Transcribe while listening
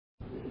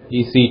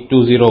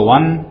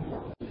EC201,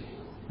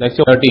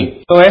 lecture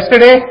 13. So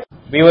yesterday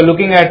we were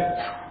looking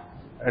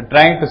at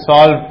trying to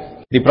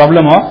solve the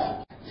problem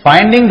of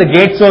finding the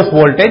gate source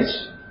voltage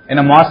in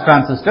a MOS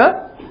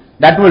transistor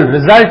that will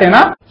result in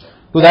a,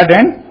 to that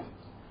end,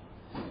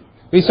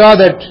 we saw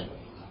that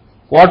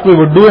what we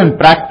would do in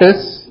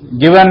practice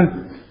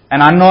given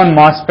an unknown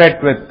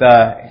MOSFET with,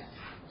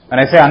 when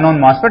I say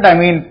unknown MOSFET, I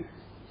mean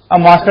a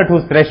MOSFET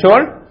whose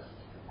threshold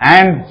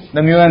and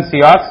the mu and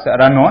Cox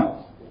are unknown.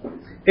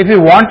 If we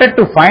wanted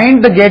to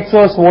find the gate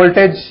source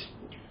voltage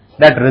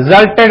that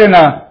resulted in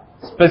a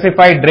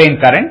specified drain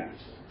current,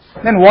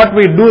 then what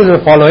we do is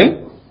the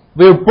following.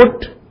 We would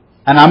put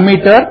an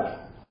ammeter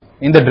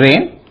in the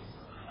drain.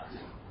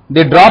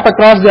 The drop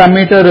across the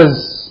ammeter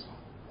is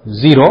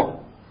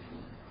 0,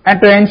 and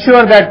to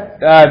ensure that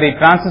the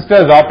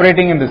transistor is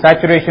operating in the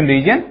saturation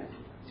region,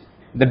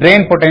 the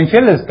drain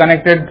potential is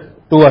connected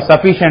to a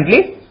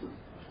sufficiently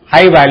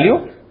high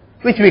value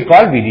which we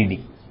call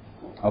VDD.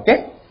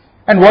 Okay?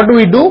 And what do?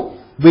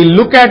 We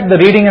look at the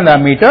reading in the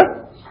ammeter.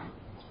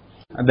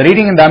 The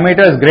reading in the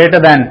ammeter is greater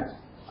than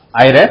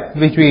IREF,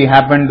 which we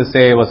happen to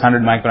say was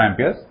 100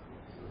 microamperes.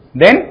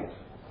 Then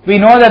we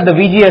know that the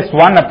VGS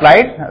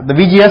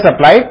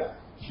applied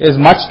is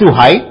much too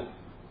high.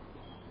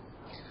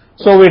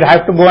 So we'd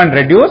have to go and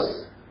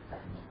reduce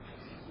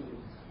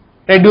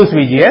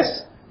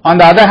VGS. On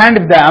the other hand,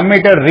 if the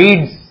ammeter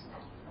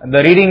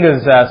the reading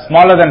is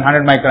smaller than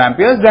 100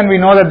 microamperes, then we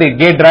know that the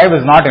gate drive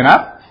is not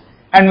enough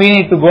and we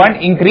need to go and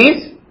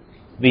increase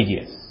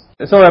VGS.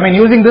 So,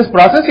 using this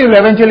process, you will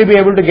eventually be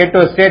able to get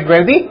to a state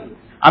where the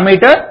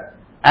ammeter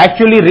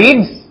actually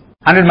reads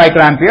 100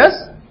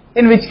 microamperes,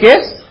 in which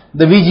case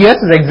the VGS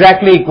is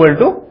exactly equal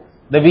to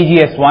the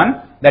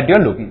VGS1 that you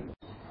are looking for.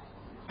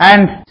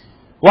 And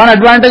one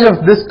advantage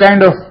of this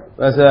kind of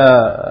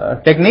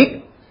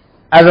technique,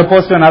 as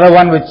opposed to another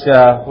one which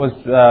was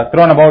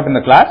thrown about in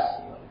the class,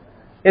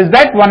 is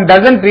that one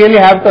doesn't really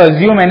have to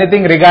assume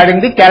anything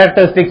regarding the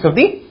characteristics of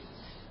the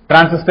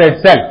transistor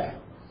itself.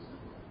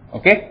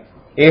 Okay?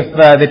 If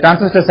the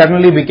transistor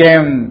suddenly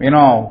became,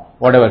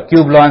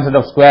 cube law instead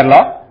of square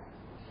law,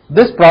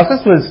 this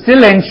process will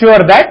still ensure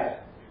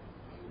that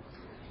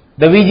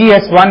the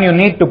VGS1 you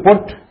need to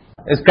put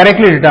is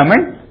correctly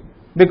determined,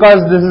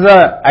 because this is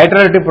a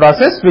iterative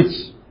process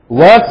which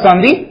works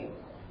on the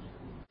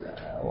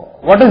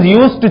what is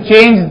used to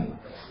change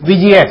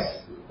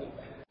VGS.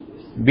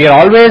 We are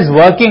always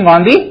working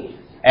on the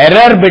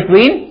error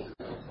between,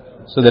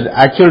 so the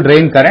actual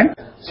drain current.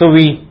 So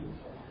we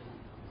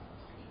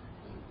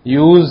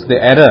use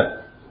the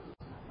error,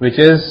 which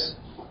is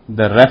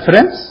the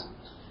reference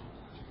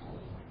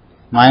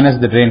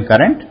minus the drain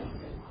current,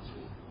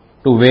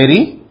 to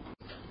vary,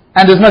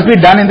 and this must be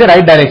done in the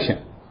right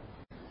direction.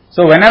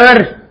 So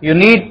whenever you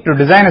need to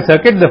design a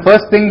circuit, the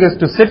first thing is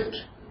to sit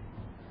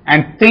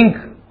and think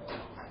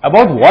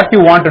about what you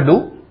want to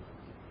do.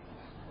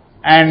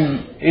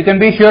 And you can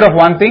be sure of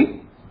one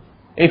thing: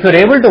 if you are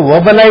able to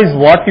verbalize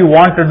what you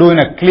want to do in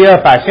a clear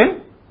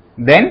fashion,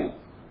 then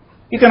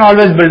you can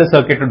always build a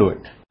circuit to do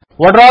it.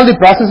 What are all the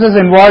processes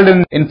involved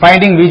in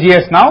finding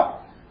VGS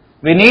now?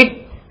 We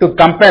need to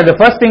compare. The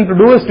first thing to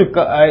do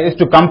is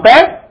to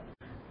compare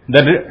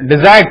the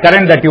desired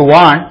current that you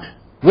want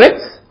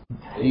with,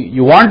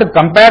 you want to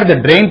compare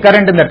the drain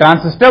current in the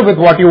transistor with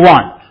what you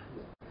want.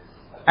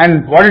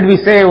 And what did we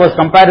say was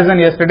comparison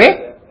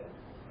yesterday?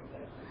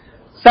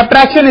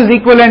 Subtraction is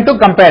equivalent to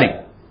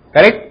comparing,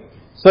 correct?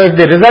 So if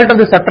the result of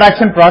the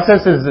subtraction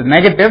process is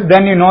negative,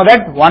 then you know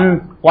that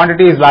one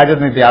quantity is larger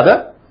than the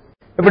other.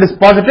 If it is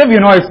positive, you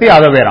know it's the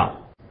other way around.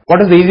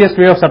 What is the easiest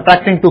way of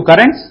subtracting two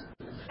currents?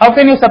 How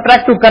can you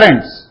subtract two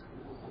currents?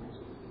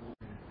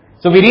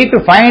 So we need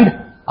to find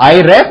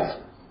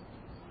IREF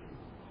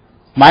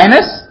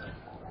minus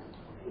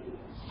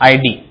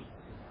ID.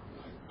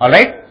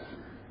 Alright?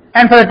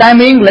 And for the time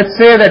being, let's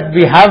say that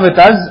we have with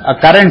us a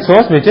current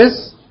source which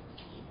is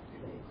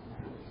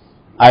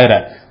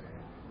IREF.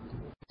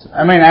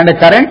 And a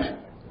current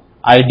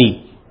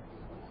ID.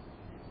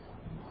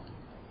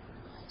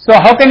 So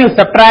how can you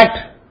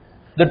subtract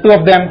the two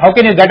of them? How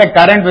can you get a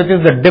current which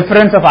is the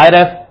difference of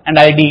IREF and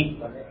ID?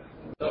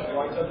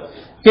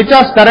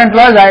 Kirchhoff's current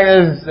law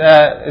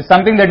is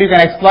something that you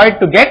can exploit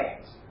to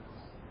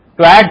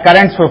add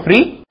currents for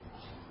free.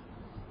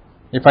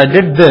 If I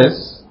did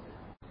this,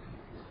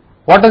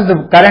 what is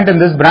the current in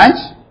this branch?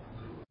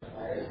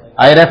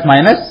 IREF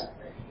minus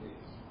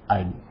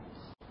ID.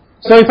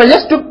 So if I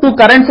just took two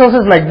current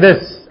sources like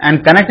this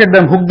and connected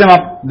them, hooked them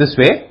up this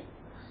way,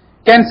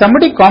 can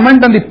somebody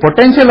comment on the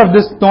potential of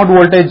this node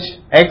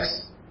voltage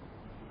X?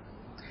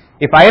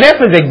 If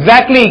IREF is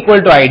exactly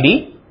equal to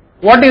ID,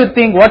 what do you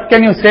think, what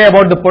can you say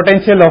about the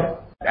potential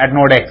at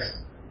node X?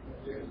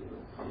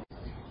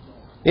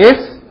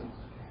 If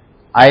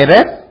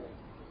IREF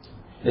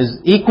is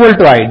equal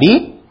to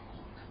ID,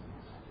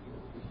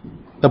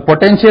 the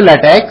potential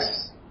at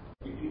X,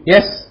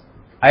 yes,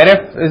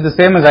 IREF is the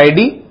same as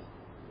ID,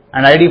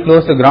 and ID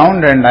flows to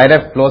ground and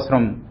IREF flows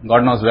from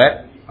God knows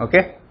where,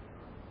 okay?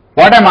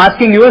 What I am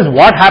asking you is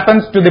what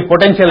happens to the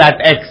potential at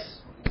X?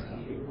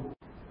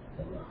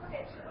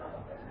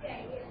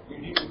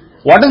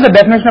 What is the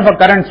definition of a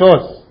current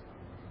source?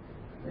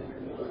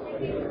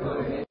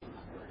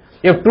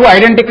 You have two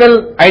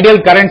identical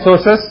ideal current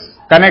sources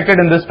connected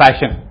in this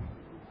fashion.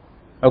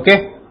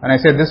 Okay? When I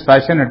say this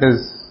fashion, it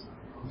is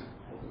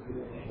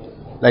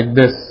like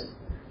this.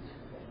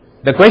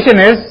 The question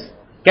is,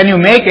 can you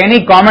make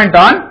any comment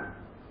on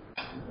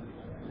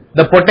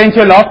the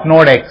potential of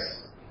node X?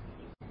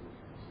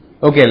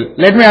 Okay,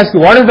 let me ask you,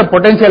 what is the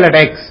potential at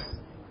X?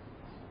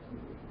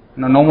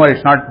 No more,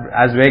 it's not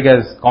as vague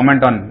as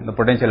comment on the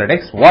potential at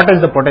X. What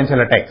is the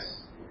potential at X?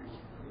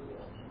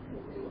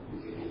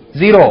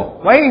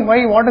 0. Why,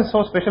 what is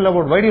so special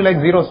about, why do you like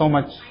 0 so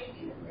much?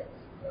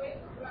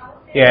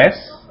 Yes.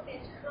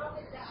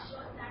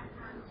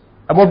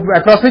 About,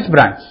 across which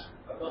branch?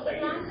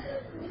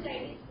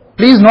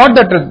 Please note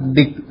that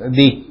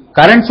the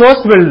current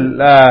source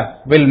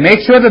will make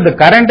sure that the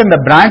current in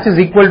the branch is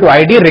equal to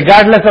ID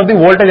regardless of the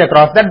voltage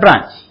across that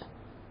branch.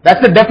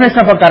 That's the definition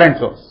of a current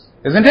source,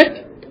 isn't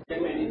it?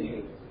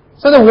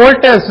 So the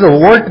voltage,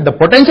 the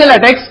potential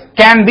at X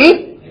can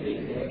be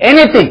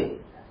anything.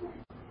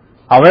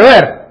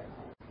 However,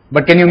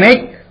 but can you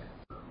make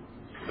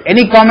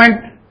any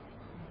comment?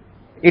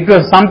 It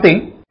was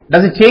something.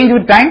 Does it change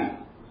with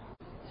time?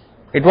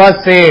 It was,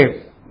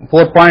 say,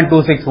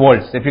 4.26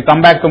 volts. If you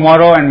come back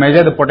tomorrow and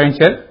measure the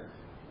potential,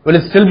 will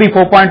it still be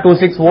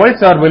 4.26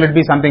 volts or will it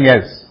be something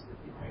else?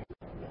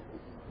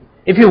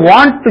 If you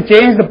want to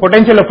change the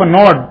potential of a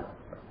node,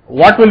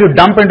 what will you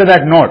dump into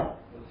that node?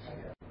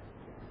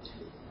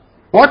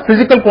 What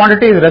physical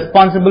quantity is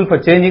responsible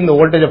for changing the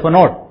voltage of a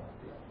node?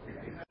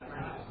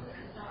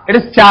 It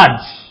is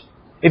charge.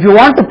 If you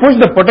want to push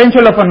the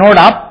potential of a node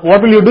up,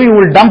 what will you do? You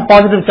will dump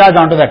positive charge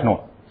onto that node.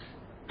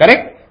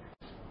 Correct?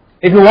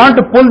 If you want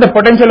to pull the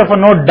potential of a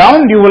node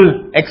down, you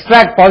will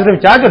extract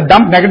positive charge or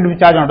dump negative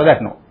charge onto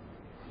that node.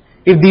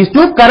 If these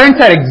two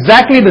currents are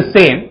exactly the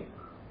same,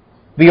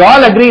 we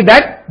all agree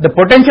that the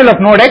potential of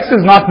node X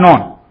is not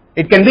known.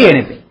 It can be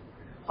anything.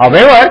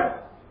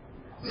 However,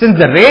 since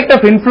the rate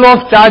of inflow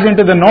of charge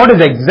into the node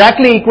is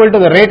exactly equal to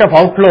the rate of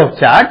outflow of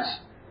charge,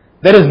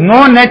 there is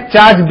no net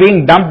charge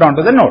being dumped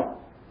onto the node,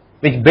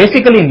 which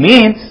basically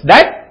means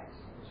that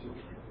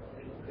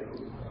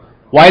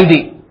while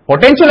the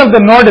potential of the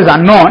node is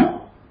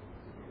unknown,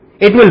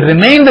 it will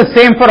remain the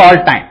same for all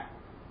time.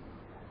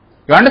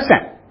 You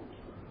understand?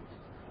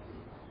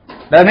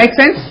 Does that make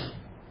sense?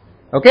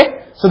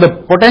 Okay? So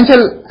the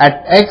potential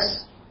at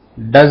X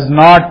does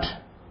not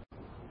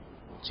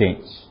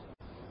change.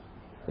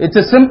 It's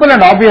a simple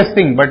and obvious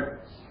thing, but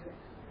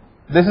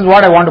this is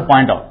what I want to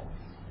point out.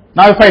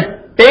 Now if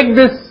I take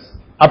this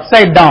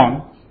upside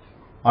down,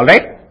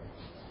 alright,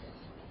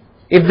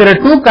 if there are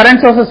two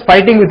current sources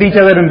fighting with each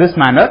other in this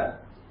manner,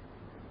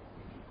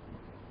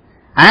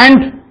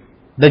 and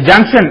the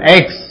junction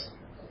X,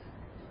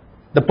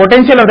 the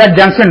potential of that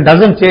junction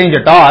doesn't change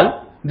at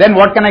all, then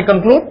what can I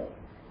conclude?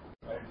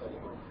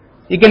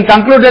 You can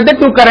conclude that the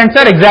two currents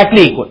are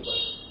exactly equal.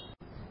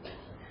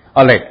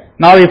 Alright.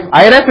 Now if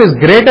IRef is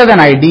greater than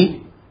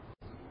ID,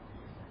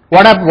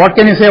 what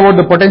can you say about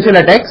the potential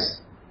at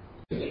X?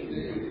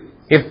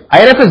 If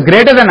IRef is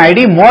greater than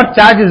ID, more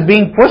charge is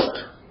being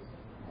pushed.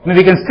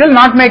 We can still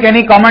not make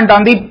any comment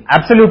on the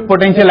absolute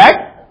potential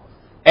at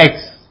X.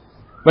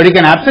 But you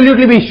can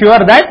absolutely be sure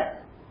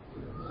that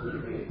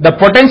the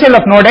potential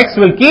of node X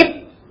will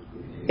keep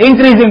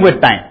increasing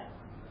with time.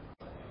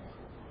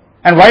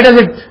 And why does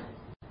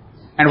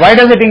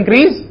it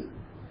increase?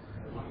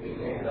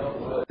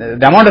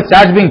 The amount of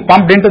charge being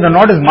pumped into the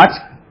node is much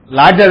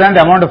larger than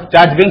the amount of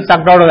charge being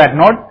sucked out of that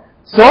node.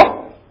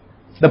 So,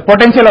 the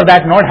potential of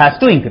that node has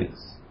to increase.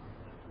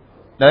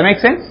 Does that make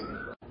sense?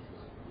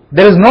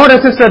 There is no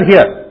resistor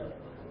here.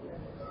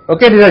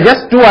 Okay, these are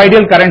just two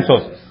ideal current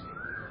sources.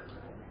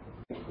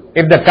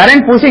 If the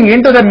current pushing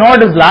into the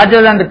node is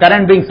larger than the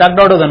current being sucked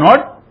out of the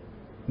node,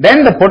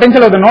 then the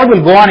potential of the node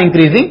will go on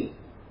increasing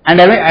and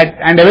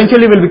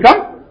eventually will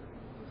become,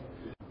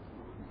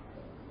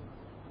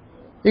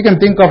 you can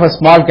think of a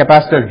small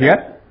capacitor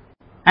here,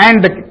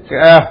 and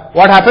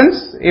what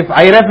happens if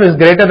IRef is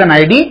greater than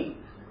ID,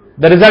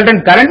 the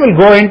resultant current will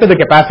go into the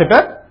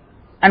capacitor,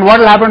 and what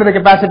will happen to the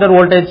capacitor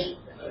voltage?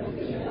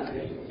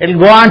 It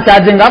will go on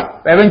charging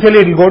up, eventually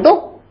it will go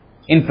to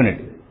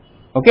infinity.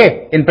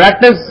 Okay, in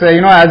practice,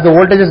 as the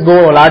voltages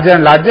go larger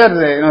and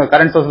larger,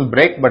 current sources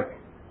break, but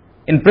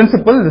in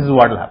principle this is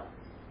what will happen.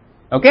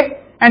 Okay,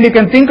 and you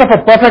can think of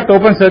a perfect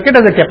open circuit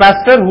as a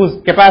capacitor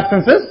whose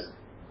capacitance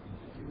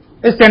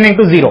is tending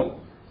to 0.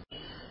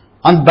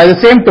 By the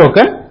same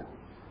token,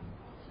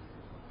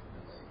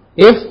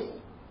 if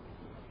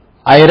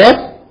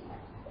IRef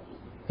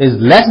is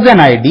less than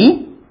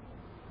ID,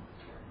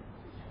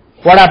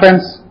 what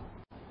happens?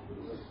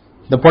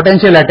 The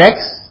potential at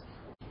X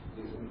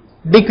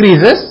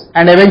decreases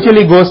and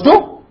eventually goes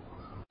to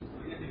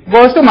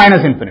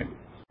minus infinity.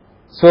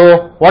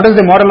 So what is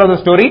the moral of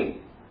the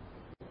story?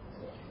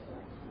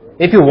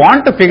 If you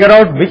want to figure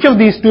out which of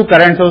these two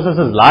current sources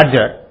is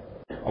larger,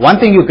 one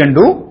thing you can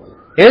do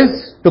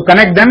is to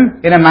connect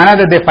them in a manner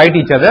that they fight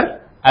each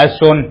other, as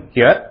shown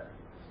here,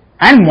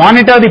 and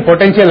monitor the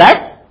potential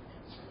at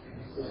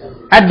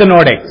at the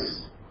node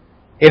X.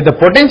 If the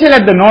potential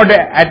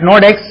at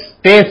node X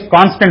stays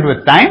constant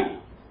with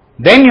time,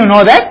 then you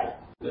know that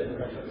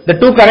the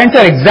two currents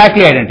are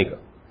exactly identical.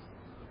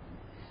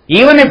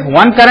 Even if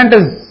one current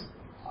is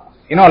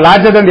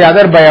larger than the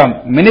other by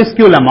a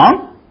minuscule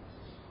amount,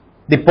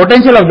 the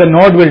potential of the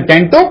node will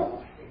tend to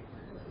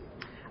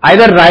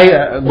either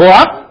go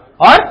up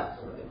or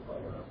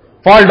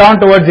fall down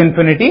towards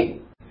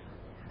infinity,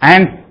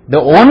 and the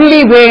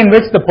only way in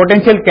which the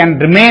potential can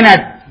remain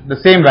at the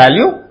same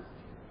value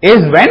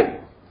is when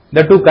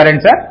the two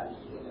currents are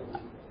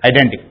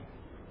identical.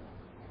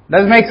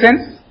 Does it make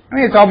sense? I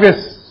mean, it's obvious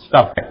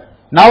stuff.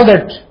 Now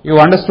that you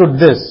understood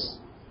this,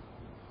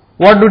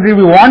 what did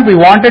we want? We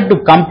wanted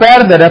to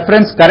compare the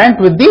reference current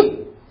with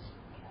the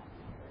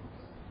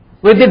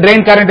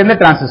drain current in the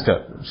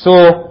transistor.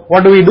 So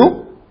what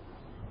do?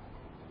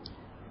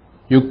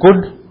 You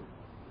could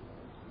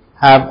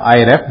have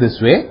Iref this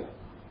way,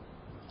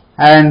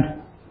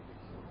 and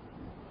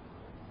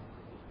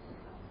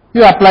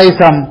you apply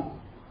some.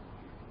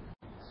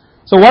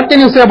 So what can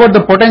you say about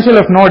the potential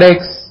of node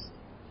X?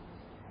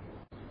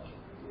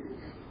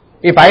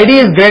 If ID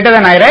is greater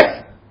than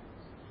Iref,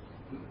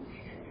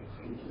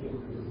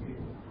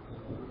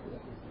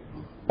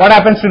 what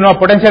happens to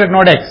potential at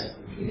node X?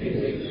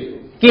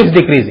 Keeps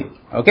decreasing.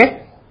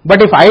 Okay.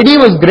 But if ID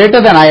was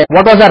greater than Iref,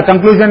 what was our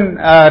conclusion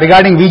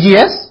regarding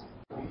VGS?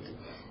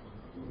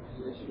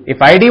 If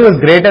ID was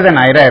greater than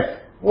Iref,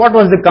 what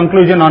was the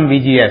conclusion on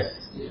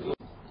VGS?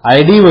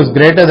 ID was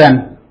greater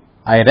than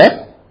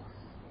Iref.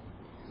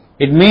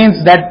 It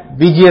means that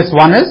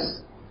VGS1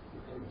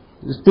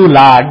 is too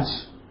large,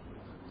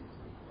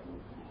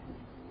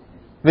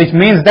 which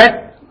means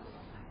that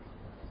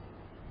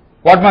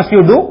what must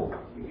you do?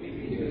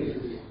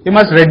 You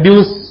must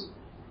reduce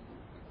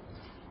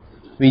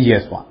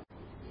VGS1.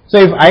 So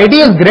if ID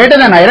is greater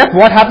than Iref,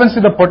 what happens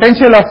to the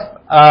potential of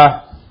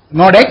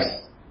node X?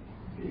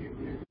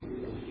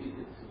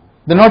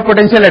 The node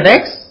potential at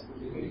X?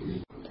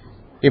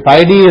 If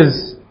ID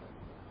is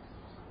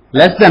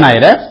less than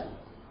Iref,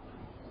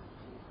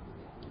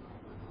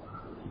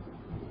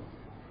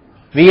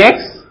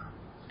 Vx,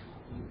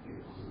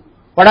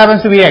 what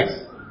happens to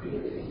Vx?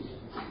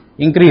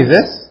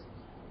 Increases.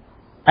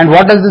 And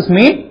what does this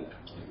mean?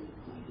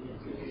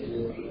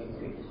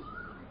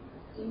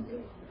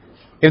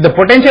 If the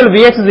potential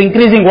Vx is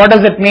increasing, what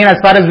does it mean as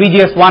far as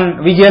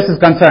VGS is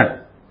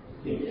concerned?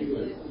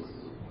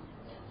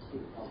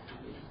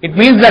 It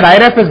means that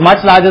Iref is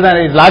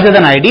larger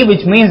than ID,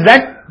 which means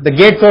that the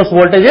gate source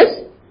voltage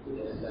is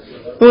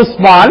too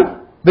small,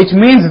 which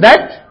means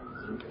that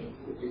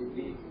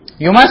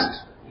you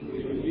must,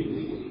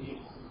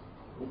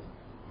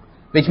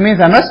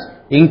 I must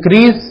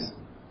increase.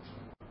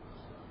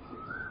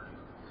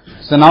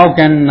 So now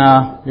can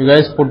you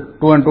guys put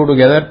 2 and 2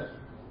 together?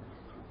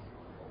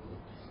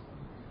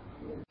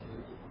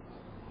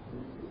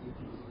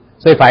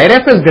 So if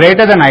Iref is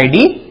greater than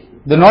ID,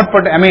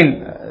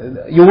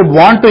 you would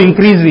want to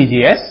increase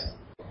VGS,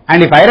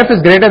 and if Iref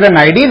is greater than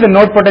ID, the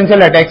node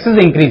potential at X is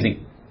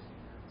increasing.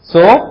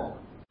 So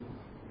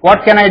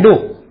what can I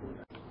do?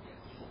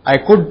 I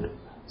could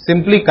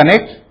simply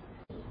connect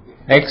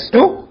X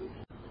to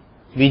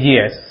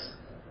VGS.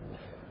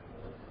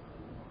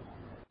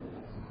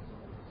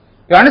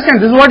 You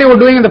understand, this is what you were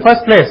doing in the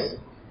first place.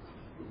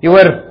 You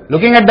were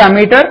looking at the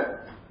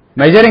ammeter,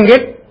 measuring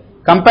it,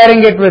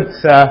 comparing it with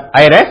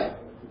Iref.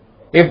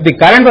 If the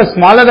current was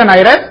smaller than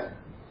Iref,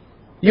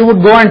 you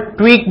would go and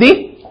tweak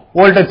the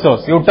voltage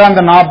source. You turn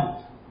the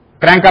knob,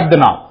 crank up the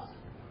knob.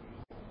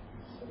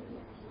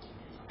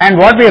 And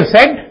what we have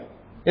said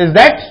is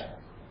that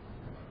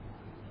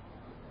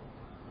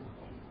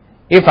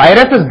if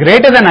Iref is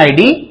greater than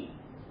ID,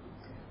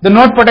 the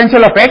node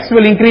potential of X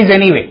will increase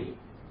anyway.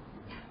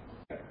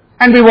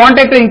 And we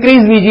wanted to increase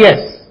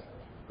VGS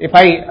if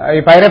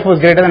Iref was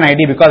greater than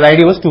ID, because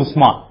ID was too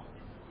small.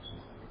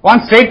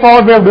 One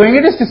straightforward way of doing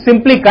it is to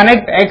simply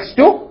connect X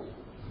to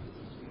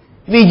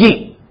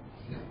VG.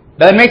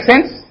 Does that make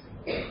sense?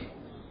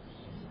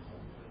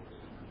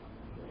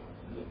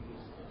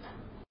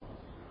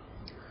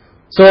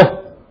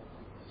 So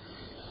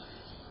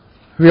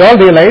we all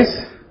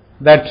realize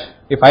that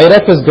if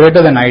Iref is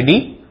greater than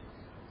ID,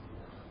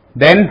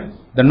 then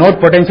the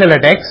node potential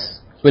at X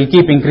will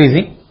keep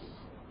increasing.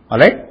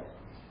 Alright?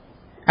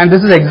 And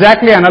this is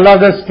exactly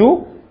analogous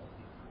to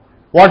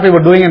what we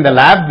were doing in the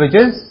lab, which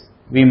is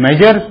we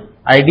measure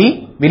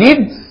ID. We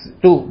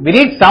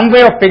need some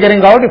way of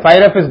figuring out if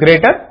Iref is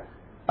greater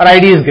or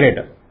ID is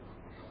greater.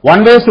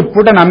 One way is to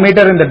put an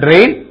ammeter in the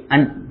drain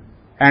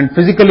and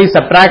physically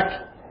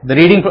subtract the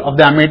reading of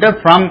the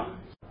ammeter from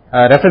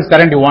reference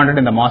current you wanted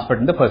in the MOSFET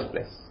in the first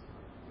place.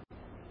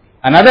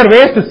 Another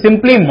way is to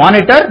simply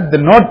monitor the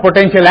node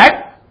potential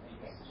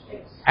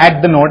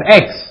at the node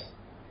X.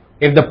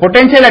 If the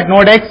potential at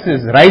node X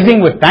is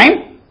rising with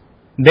time,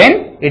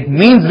 then it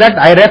means that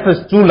Iref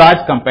is too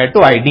large compared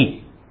to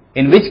ID,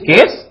 in which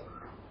case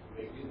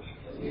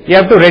you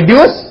have to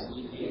reduce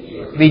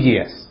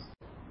VGS.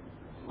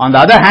 On the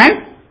other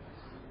hand,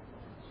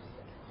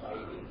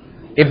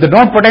 if the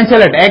node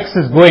potential at X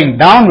is going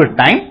down with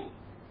time,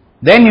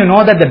 then you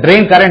know that the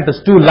drain current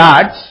is too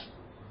large,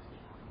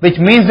 which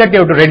means that you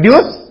have to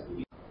reduce.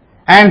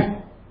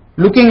 And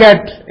looking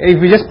at,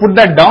 if we just put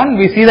that down,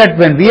 we see that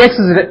when Vx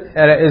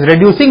is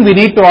reducing, we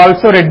need to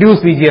also reduce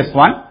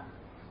VGS1.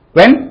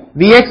 When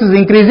Vx is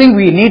increasing,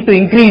 we need to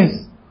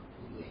increase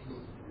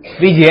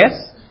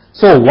VGS.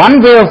 So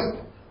one way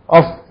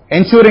of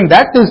ensuring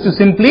that is to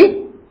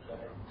simply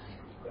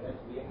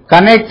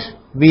connect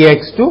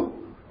Vx to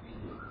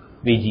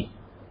Vg.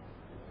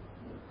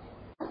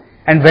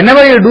 And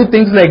whenever you do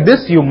things like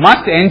this, you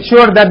must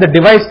ensure that the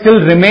device still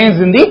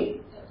remains in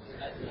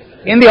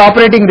the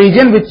operating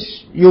region which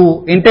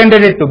you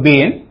intended it to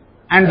be in,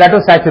 and that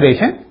was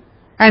saturation.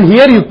 And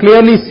here you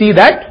clearly see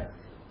that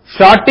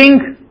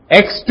shorting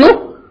X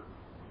to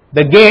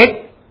the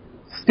gate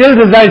still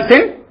results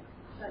in,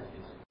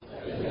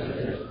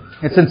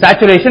 it's in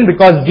saturation,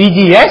 because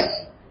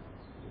VGS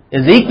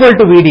is equal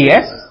to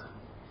VDS,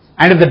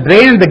 and if the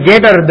drain and the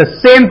gate are the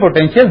same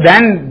potential,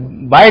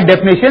 then by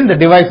definition the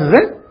device is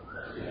in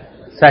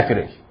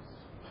saturation.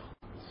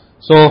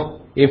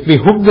 So if we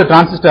hook the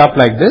transistor up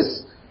like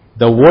this,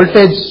 the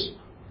voltage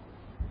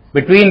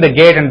between the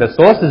gate and the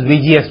source is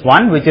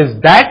VGS1, which is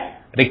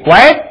that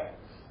required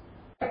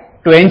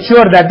to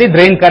ensure that the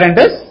drain current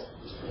is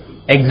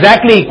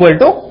exactly equal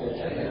to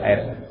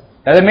I.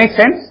 Does it make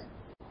sense?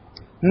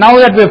 Now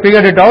that we have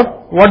figured it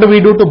out, what do we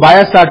do to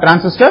bias our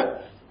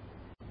transistor?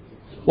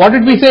 What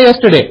did we say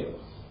yesterday?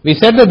 We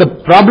said that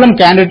the problem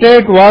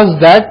candidate was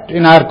that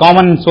in our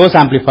common source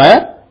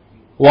amplifier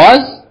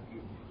was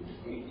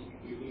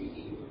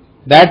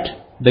that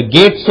the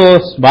gate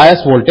source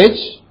bias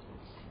voltage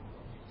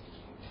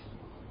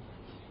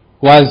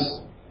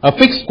was a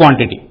fixed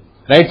quantity,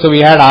 right? So we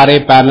had RA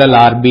parallel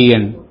RB,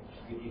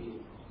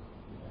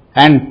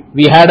 and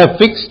we had a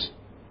fixed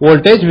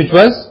voltage which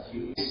was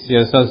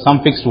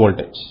some fixed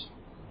voltage.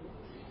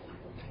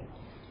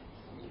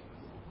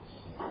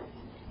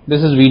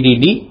 This is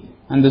VDD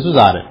and this is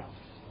RL.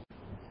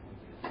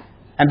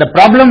 And the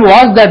problem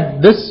was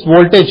that this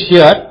voltage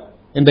here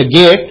in the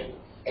gate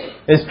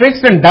is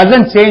fixed and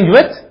doesn't change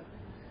with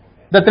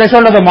the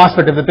threshold of the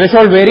MOSFET. If the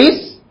threshold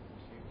varies,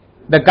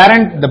 the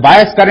current, the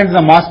bias current in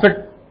the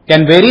MOSFET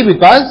can vary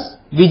because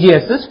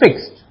VGS is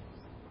fixed.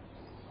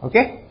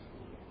 Okay?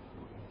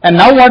 And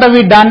now what have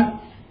we done?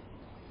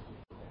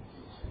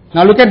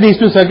 Now look at these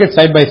two circuits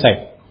side by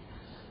side.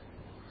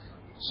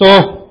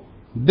 So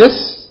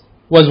this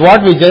was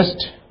what we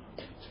just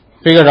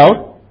figured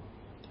out,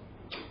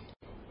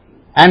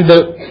 and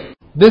the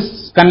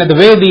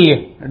way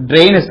the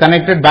drain is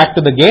connected back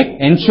to the gate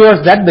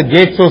ensures that the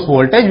gate source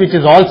voltage, which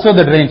is also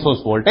the drain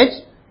source voltage,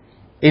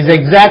 is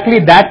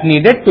exactly that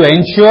needed to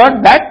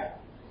ensure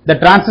that the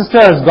transistor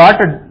has got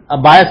a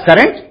bias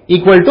current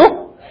equal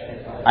to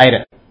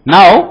IREF.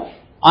 Now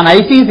on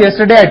ICs,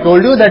 yesterday I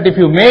told you that if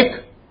you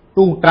make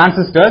two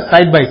transistors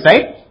side by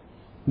side,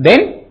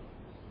 then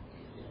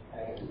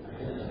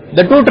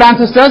the two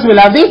transistors will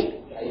have the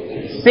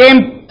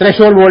same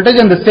threshold voltage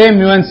and the same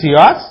mu and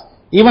CORs,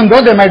 even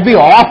though they might be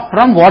off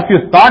from what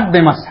you thought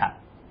they must have.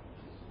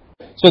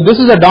 So this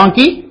is a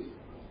donkey,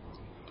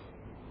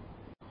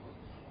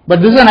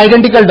 but this is an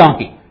identical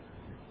donkey.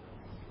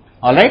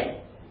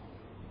 Alright?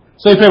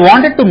 So if I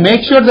wanted to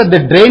make sure that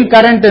the drain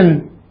current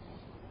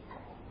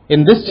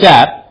in this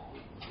chap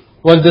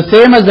was the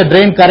same as the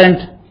drain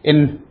current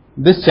in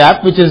this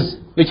chap,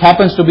 which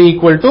happens to be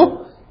equal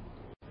to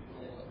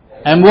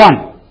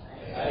M1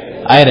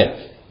 IREF,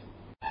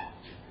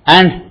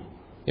 and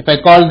if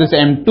I call this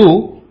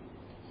M2,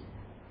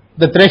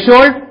 the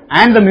threshold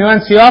and the mu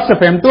and COX of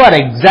M2 are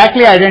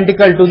exactly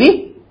identical to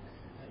the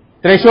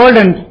threshold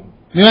and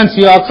mu and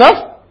COX of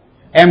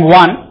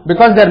M1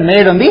 because they are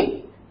made on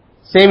the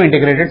same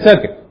integrated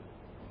circuit.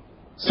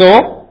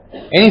 So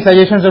any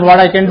suggestions on what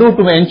I can do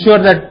to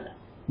ensure that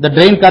the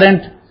drain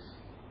current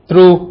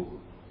through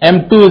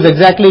M2 is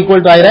exactly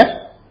equal to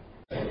IREF?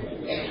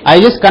 I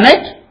just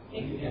connect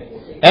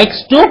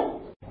X to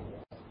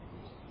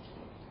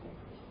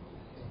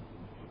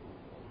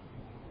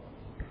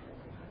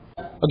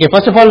okay,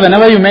 first of all,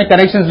 whenever you make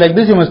connections like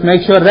this, you must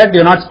make sure that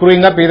you are not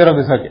screwing up either of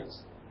the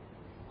circuits.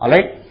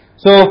 Alright?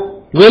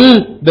 So,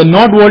 will the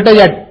node voltage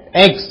at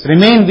X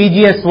remain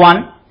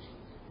VGS1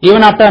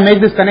 even after I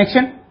make this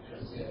connection?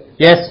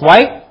 Yes.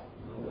 Why?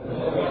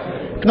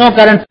 No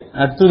current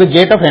through the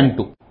gate of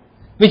M2.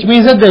 Which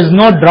means that there is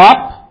no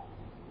drop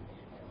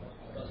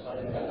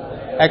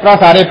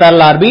across RA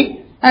parallel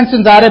RB. And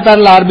since RA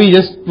parallel RB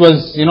just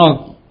was,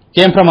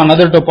 came from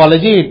another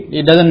topology,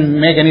 it doesn't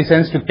make any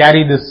sense to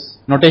carry this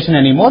notation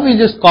anymore. We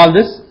just call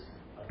this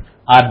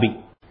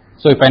RB.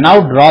 So if I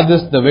now draw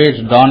this the way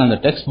it's drawn in the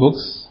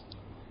textbooks,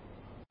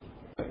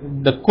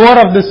 the core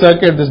of this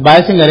circuit, this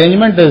biasing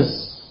arrangement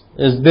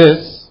is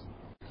this,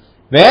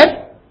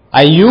 where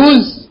I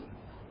use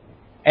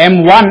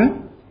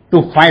M1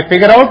 to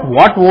figure out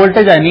what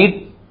voltage I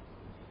need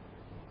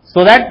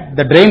so that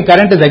the drain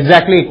current is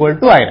exactly equal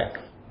to IREF.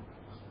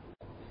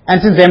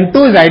 And since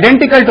M2 is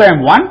identical to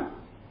M1,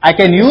 I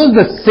can use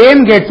the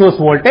same gate source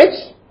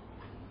voltage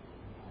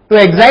to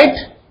excite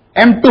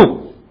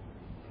M2.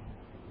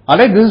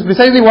 Alright, this is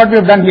precisely what we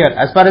have done here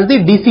as far as the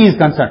DC is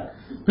concerned.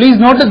 Please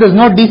note that there is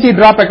no DC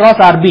drop across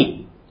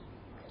RB.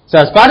 So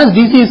as far as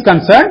DC is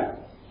concerned,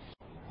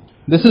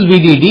 this is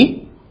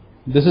VDD,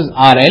 this is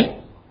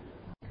RL.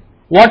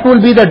 What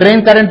will be the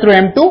drain current through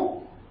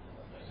M2?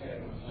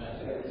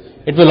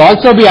 It will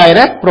also be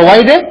IREF,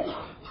 provided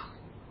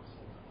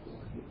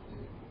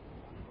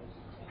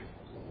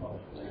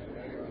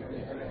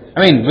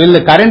will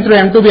the current through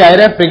M2 be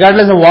IREF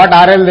regardless of what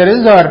RL there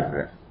is,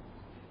 or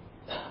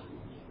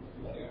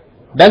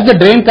does the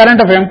drain current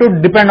of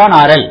M2 depend on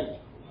RL?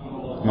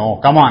 No,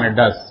 come on, it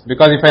does.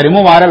 Because if I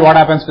remove RL, what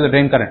happens to the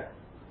drain current?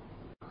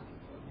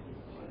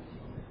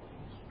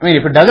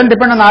 If it doesn't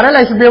depend on RL,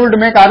 I should be able to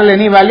make RL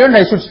any value and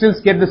I should still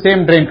get the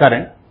same drain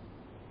current.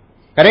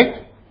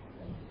 Correct?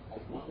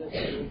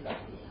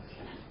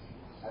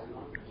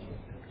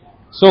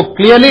 So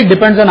clearly it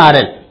depends on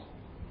RL.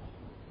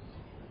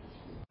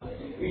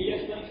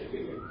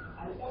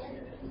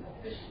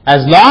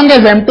 As long as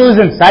M2 is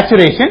in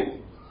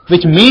saturation,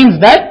 which means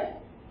that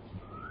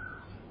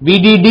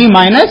VDD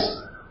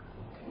minus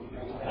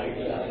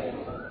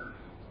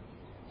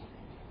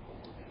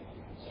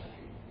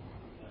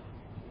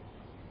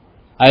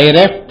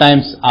IREF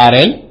times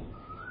RL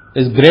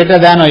is greater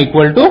than or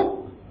equal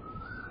to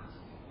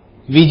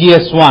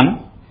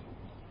VGS1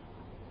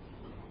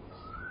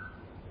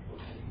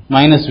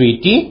 minus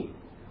VT.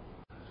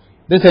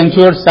 This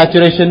ensures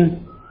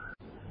saturation.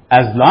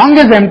 As long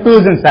as M2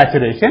 is in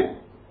saturation,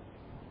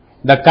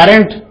 the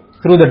current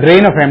through the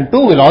drain of M2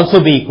 will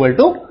also be equal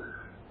to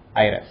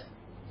IREF.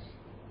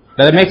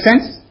 Does that make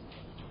sense?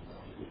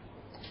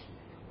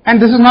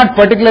 And this is not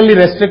particularly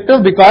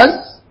restrictive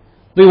because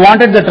we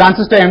wanted the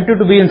transistor M2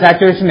 to be in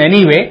saturation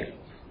anyway,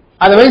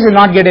 otherwise we will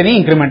not get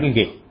any incremental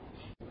gain.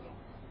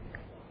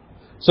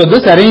 So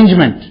this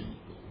arrangement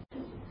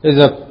is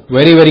a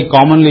very, very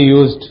commonly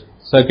used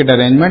circuit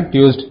arrangement,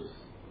 used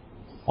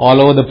all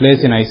over the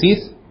place in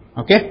ICs.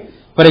 Okay.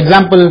 For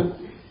example,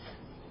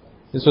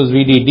 this was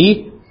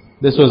VDD,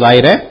 this was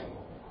IREF,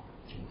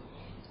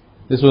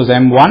 this was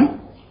M1.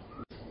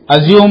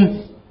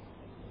 Assume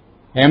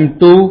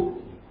M2,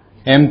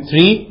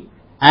 M3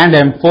 and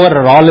M4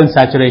 are all in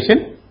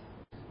saturation,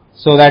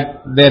 so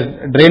that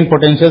their drain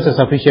potentials are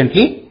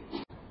sufficiently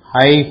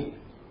high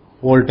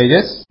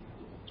voltages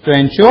to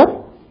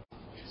ensure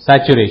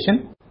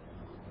saturation.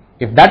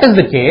 If that is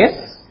the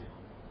case,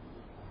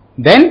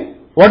 then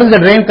what is the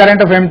drain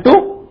current of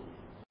M2?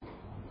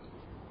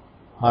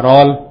 Are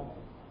all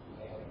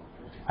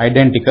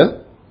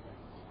identical.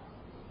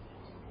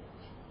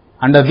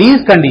 Under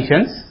these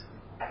conditions,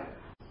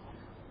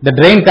 the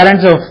drain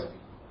currents of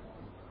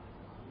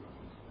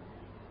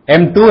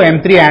M2,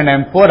 M3 and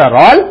M4 are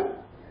all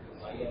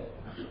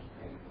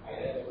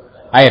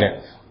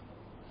IREF.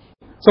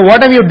 So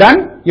what have you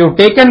done? You have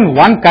taken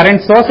one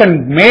current source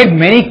and made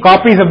many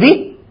copies of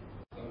the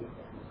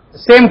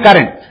same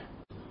current.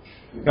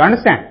 You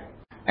understand?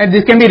 And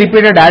this can be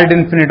repeated ad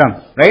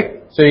infinitum, right?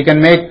 So you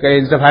can make,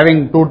 instead of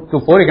having 2 to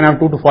 4, you can have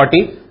 2 to 40.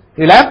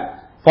 You will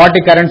have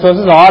 40 current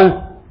sources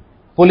all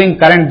pulling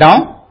current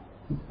down.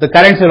 The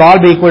currents will all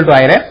be equal to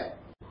IREF.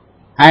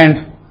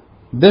 And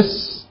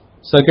this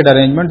circuit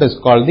arrangement is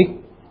called the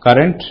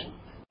current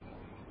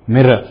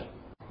mirror.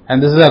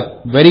 And this is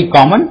a very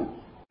common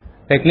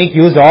technique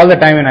used all the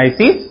time in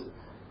ICs.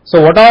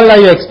 So what all are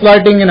you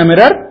exploiting in a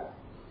mirror?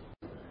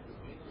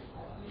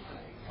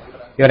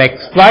 You are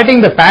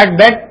exploiting the fact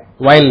that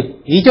while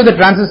each of the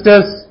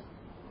transistors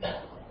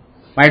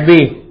might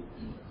be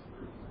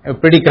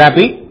pretty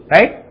crappy,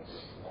 right?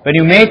 When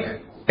you make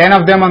 10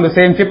 of them on the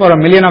same chip or a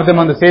million of them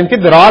on the same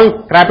chip, they're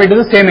all crappy to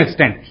the same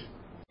extent.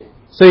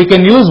 So you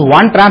can use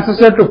one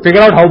transistor to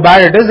figure out how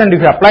bad it is, and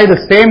if you apply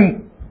the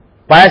same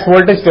bias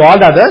voltage to all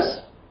the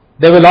others,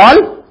 they will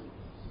all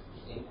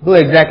do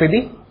exactly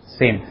the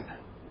same.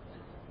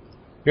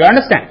 You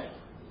understand?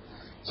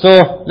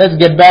 So let's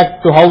get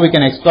back to how we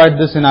can exploit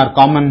this in our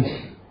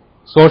common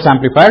source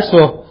amplifier.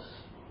 So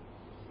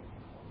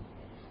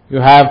you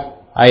have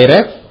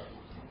IREF,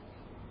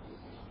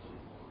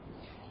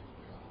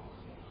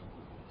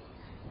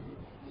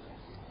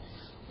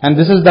 and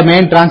this is the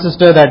main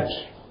transistor, that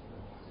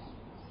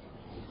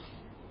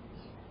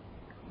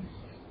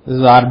this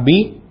is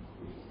RB,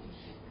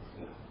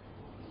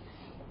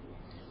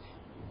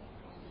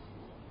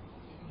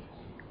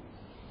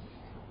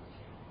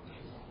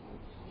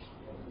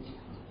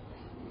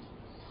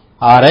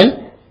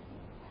 RL,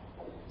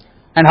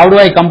 and how do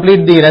I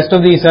complete the rest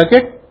of the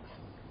circuit?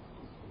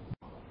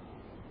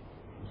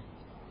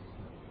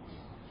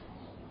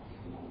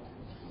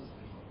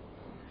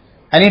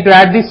 I need to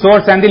add the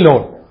source and the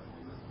load.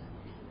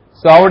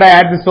 So how would I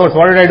add the source?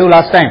 What did I do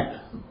last time?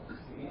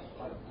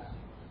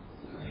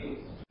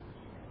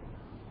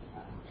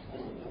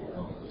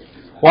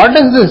 What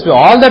is this?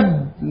 All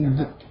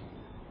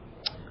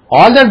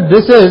that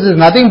this is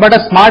nothing but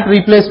a smart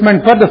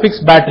replacement for the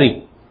fixed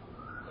battery.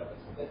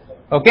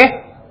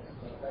 Okay?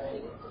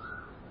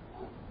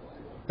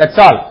 That's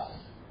all.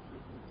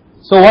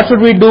 So what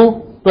should we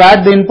do to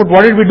add the input?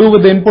 What did we do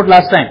with the input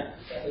last time?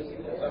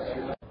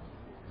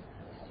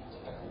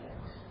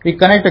 we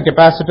connect a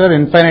capacitor,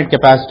 infinite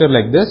capacitor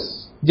like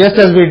this, just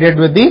as we did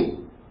with the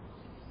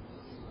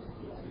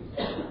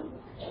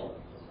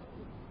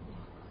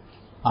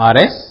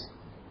RS,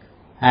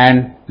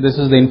 and this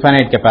is the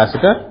infinite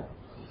capacitor,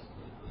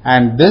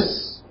 and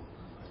this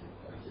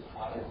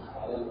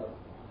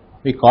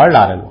we called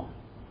RL1.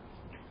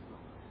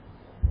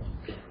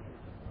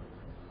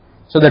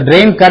 So the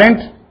drain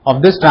current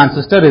of this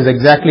transistor is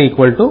exactly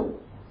equal to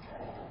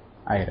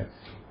IRF.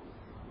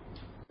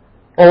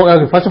 Oh,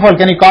 okay. First of all,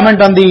 can you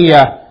comment on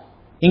the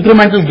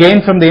incremental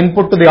gain from the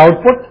input to the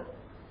output?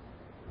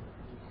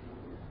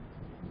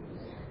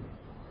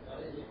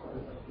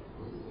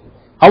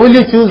 How will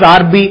you choose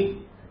RB?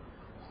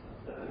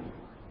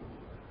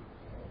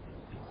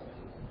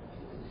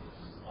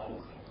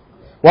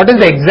 What is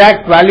the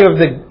exact value of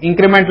the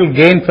incremental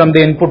gain from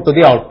the input to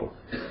the output?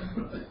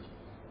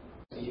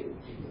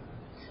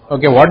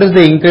 Okay, what is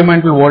the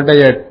incremental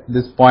voltage at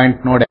this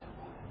point node?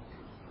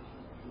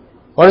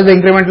 What is the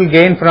incremental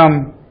gain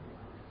from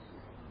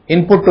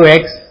input to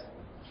X?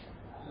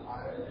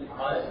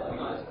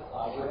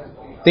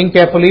 Think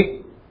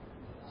carefully.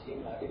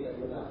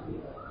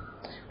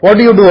 What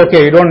do you do?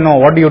 Okay, you don't know.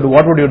 What do you do?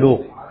 What would you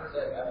do?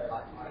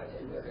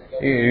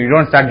 You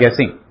don't start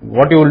guessing.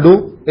 What you will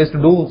do is to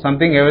do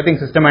something, everything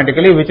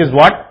systematically, which is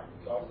what?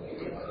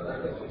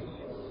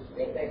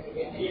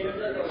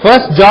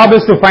 First job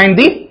is to find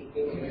the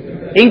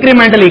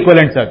incremental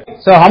equivalent circuit.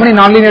 So how many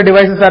nonlinear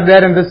devices are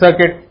there in this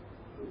circuit?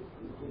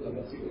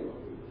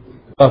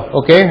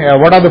 Okay,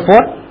 what are the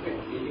four?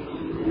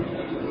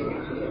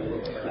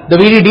 The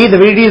VDD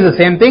is the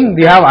same thing.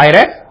 We have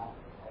IRF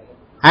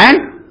and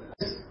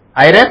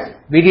IRF,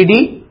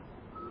 VDD,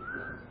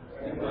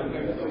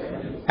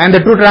 and the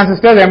two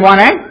transistors M1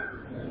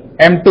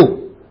 and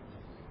M2.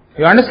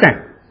 You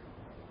understand?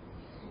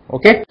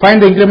 Okay.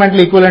 Find the incremental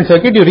equivalent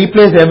circuit. You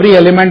replace every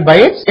element by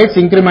its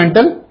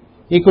incremental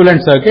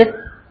equivalent circuit.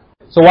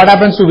 So what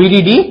happens to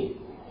VDD?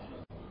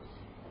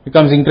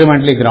 Becomes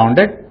incrementally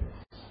grounded.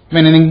 I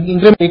mean, in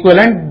incremental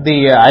equivalent,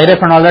 the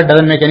IRF and all that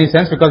doesn't make any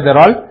sense because they're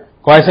all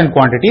quiescent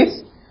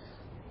quantities.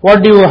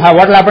 What do you have?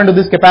 What will happen to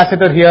this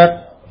capacitor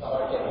here?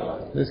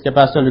 This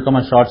capacitor will become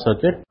a short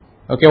circuit.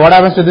 Okay, what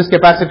happens to this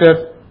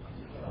capacitor?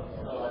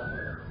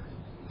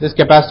 This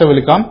capacitor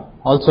will become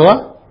also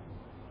a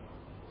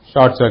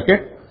short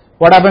circuit.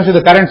 What happens to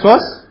the current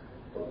source?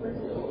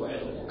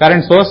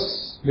 Current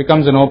source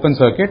becomes an open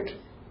circuit.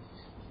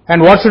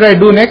 And what should I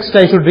do next?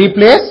 I should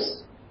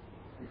replace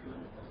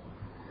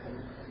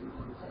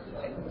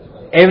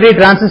every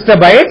transistor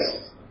by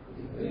its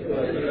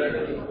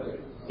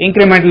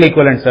incremental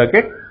equivalent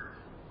circuit.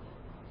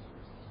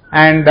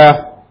 And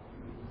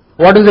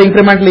what is the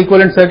incremental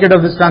equivalent circuit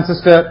of this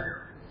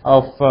transistor,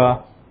 of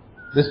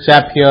this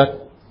chap here?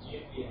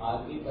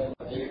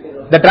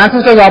 The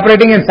transistor is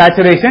operating in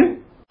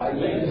saturation.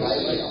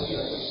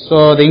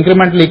 So the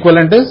incremental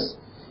equivalent is,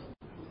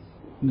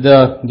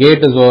 the gate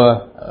is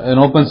an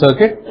open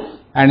circuit,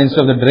 and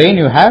instead of the drain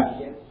you have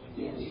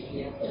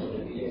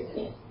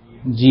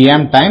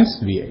Gm times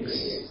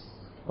Vx.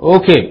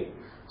 Okay.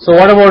 So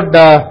what about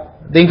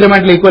the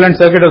incremental equivalent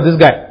circuit of this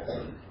guy?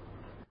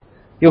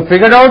 You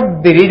figured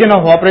out the region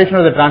of operation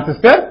of the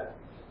transistor.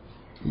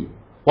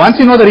 Once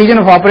you know the region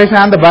of operation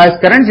and the bias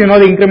currents, you know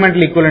the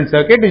incremental equivalent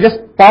circuit. You just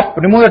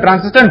remove the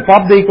transistor and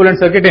pop the equivalent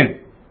circuit in.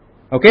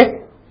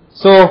 Okay?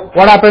 So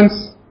what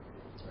happens?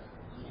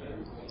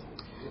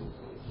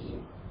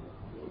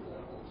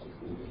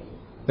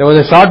 There was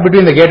a short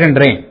between the gate and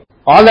drain.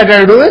 All that I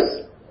have to do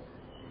is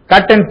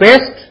cut and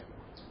paste.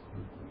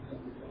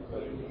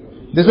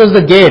 This was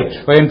the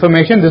gate for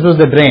information, this was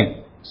the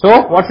drain.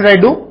 So what should I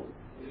do?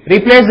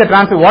 Replace the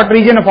transistor. What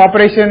region of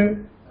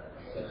operation?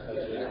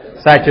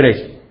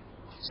 Saturation.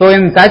 So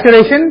in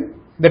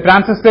saturation, the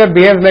transistor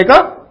behaves like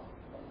a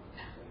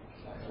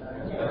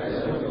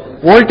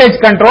voltage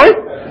controlled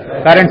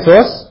current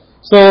source.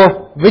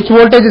 So which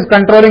voltage is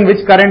controlling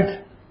which current?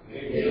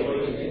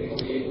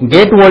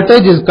 Gate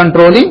voltage is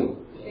controlling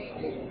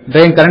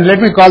drain current. Let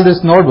me call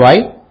this node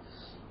Y.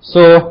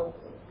 So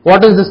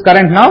what is this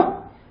current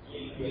now?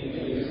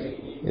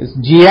 Is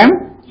Gm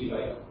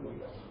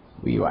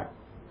Vy.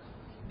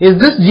 Is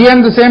this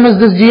Gm the same as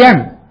this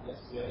Gm?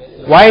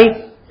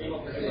 Why?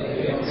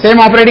 Same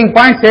operating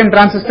point, same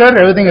transistor,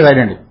 everything is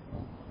identical.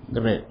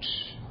 Great.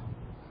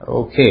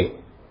 Okay.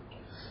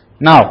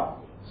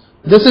 Now,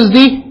 this is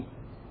the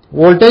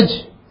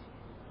voltage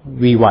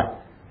Vy,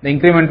 the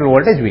incremental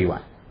voltage Vy.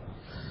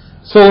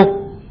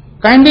 So,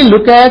 kindly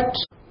look at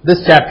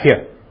this chap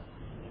here.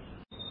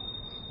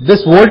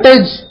 This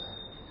voltage,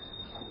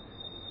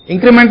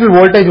 incremental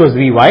voltage was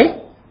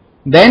Vy,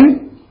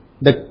 then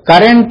the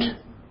current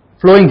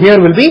flowing here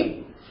will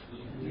be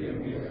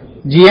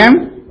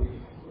Gm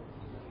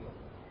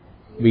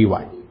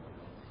Vy.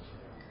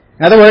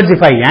 In other words,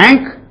 if I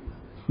yank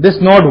this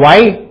node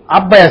Y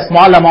up by a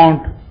small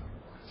amount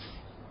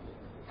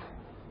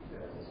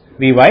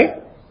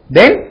Vy,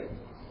 then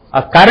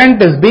a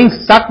current is being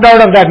sucked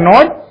out of that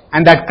node,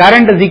 and that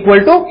current is equal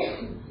to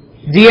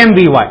Gm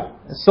Vy.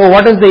 So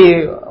what is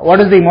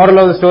the moral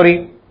of the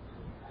story?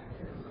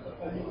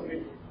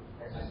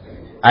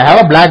 I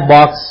have a black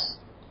box,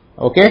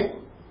 okay,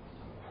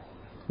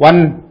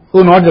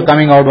 two nodes are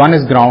coming out, one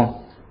is ground.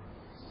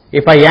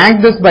 If I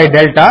yank this by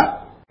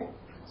delta,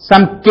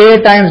 some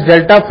k times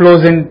delta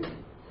flows in.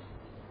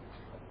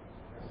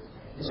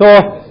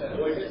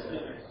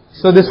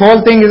 So this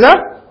whole thing is a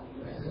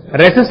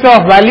resistor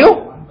of value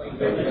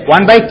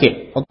 1 by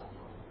k. Okay.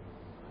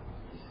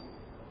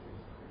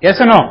 Yes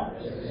or no?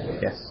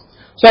 Yes.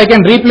 So I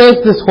can replace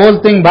this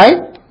whole thing by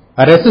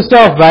a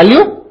resistor of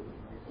value.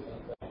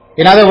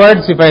 In other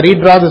words, if I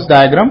redraw this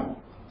diagram,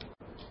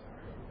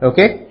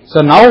 okay, so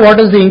now what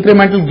is the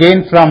incremental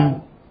gain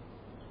from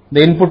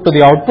the input to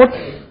the output?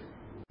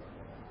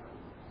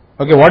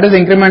 Okay, what is the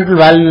incremental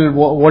value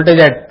voltage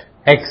at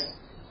X?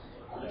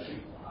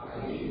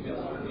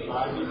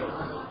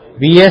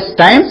 Vs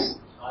times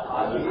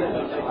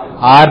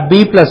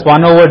Rb plus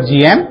 1 over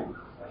Gm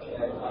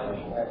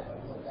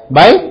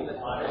by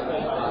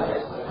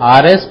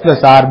Rs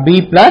plus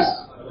Rb plus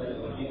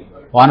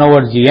 1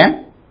 over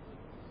Gm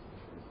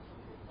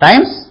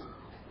times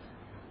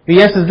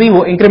Vs is the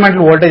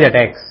incremental voltage at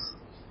X.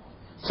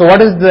 So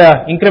what is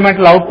the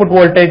incremental output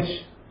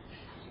voltage?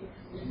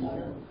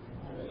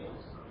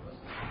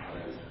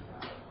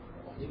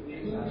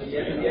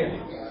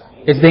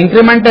 It's the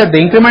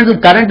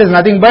incremental current is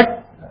nothing but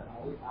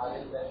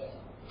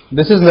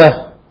this is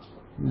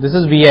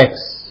Vx.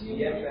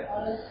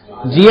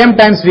 Gm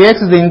times Vx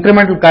is the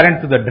incremental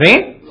current to the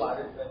drain.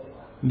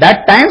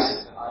 That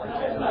times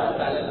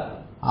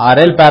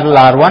RL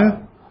parallel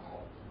R1.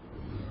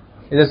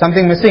 Is there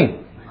something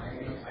missing?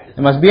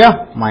 There must be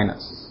a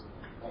minus,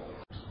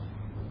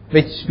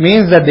 which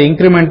means that the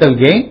incremental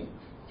gain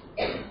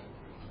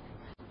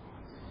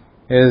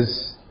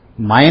is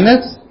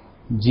minus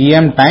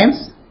Gm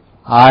times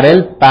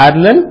RL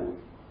parallel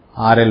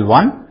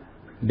RL1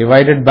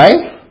 divided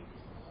by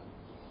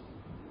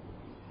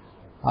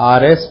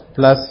Rs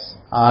plus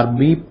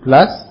Rb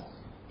plus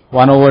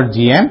 1 over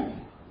Gm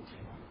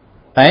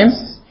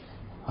times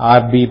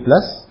Rb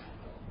plus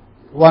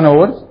 1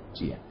 over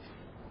Gm.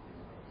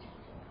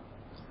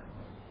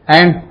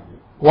 And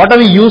what are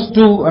we used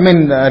to,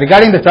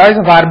 regarding the choice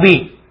of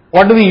Rb,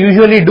 what do we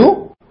usually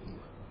do?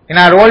 In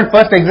our old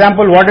first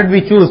example, what did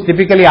we choose?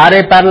 Typically Ra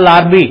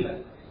parallel Rb.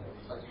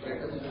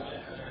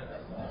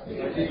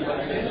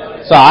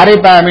 So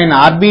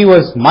Rb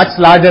was much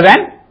larger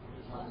than,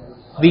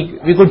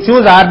 we could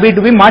choose Rb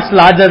to be much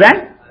larger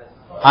than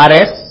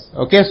Rs.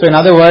 Okay, so in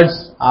other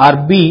words,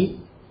 Rb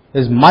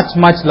is much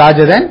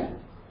larger than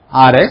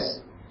Rs,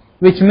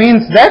 which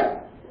means that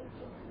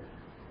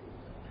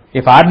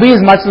if Rb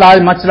is much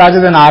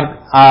larger than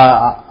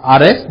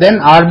Rs, then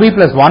Rb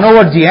plus 1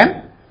 over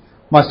Gm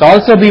must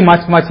also be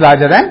much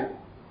larger than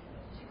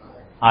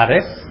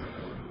Rs,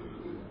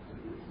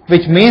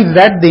 which means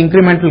that the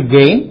incremental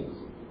gain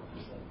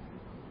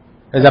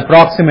is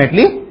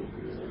approximately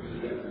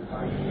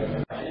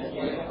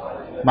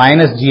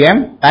minus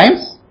Gm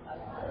times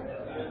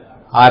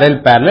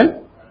RL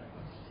parallel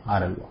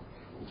RL1.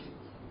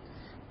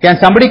 Can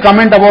somebody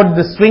comment about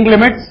the swing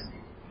limits?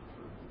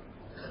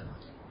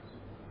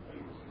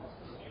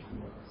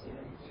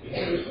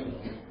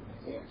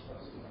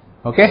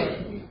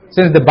 Okay,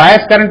 since the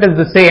bias current is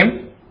the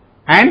same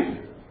and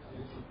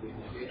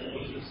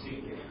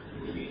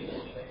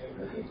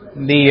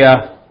the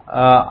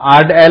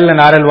RL and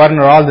RL1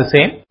 are all the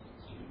same,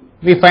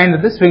 we find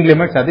that the swing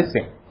limits are the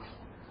same.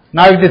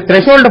 Now if the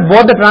threshold of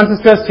both the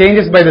transistors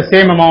changes by the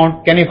same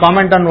amount, can you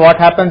comment on what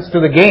happens to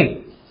the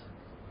gain?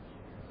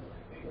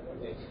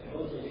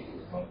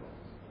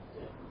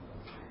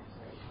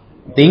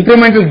 The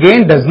incremental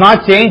gain does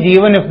not change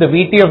even if the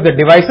Vt of the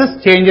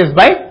devices changes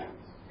by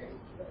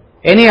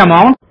any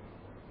amount,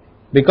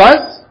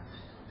 because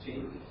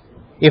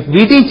if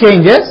Vt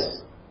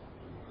changes,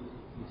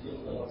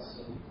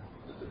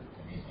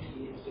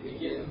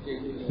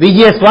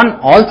 VGS1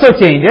 also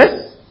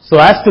changes, so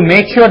as to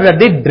make sure that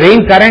the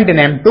drain current in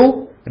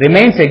M2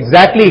 remains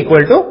exactly equal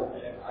to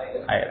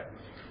IR.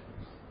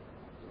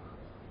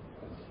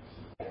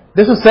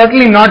 This is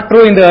certainly not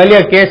true in the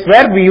earlier case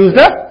where we used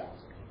a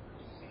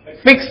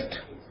fixed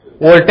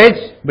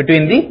voltage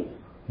between the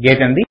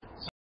gate and the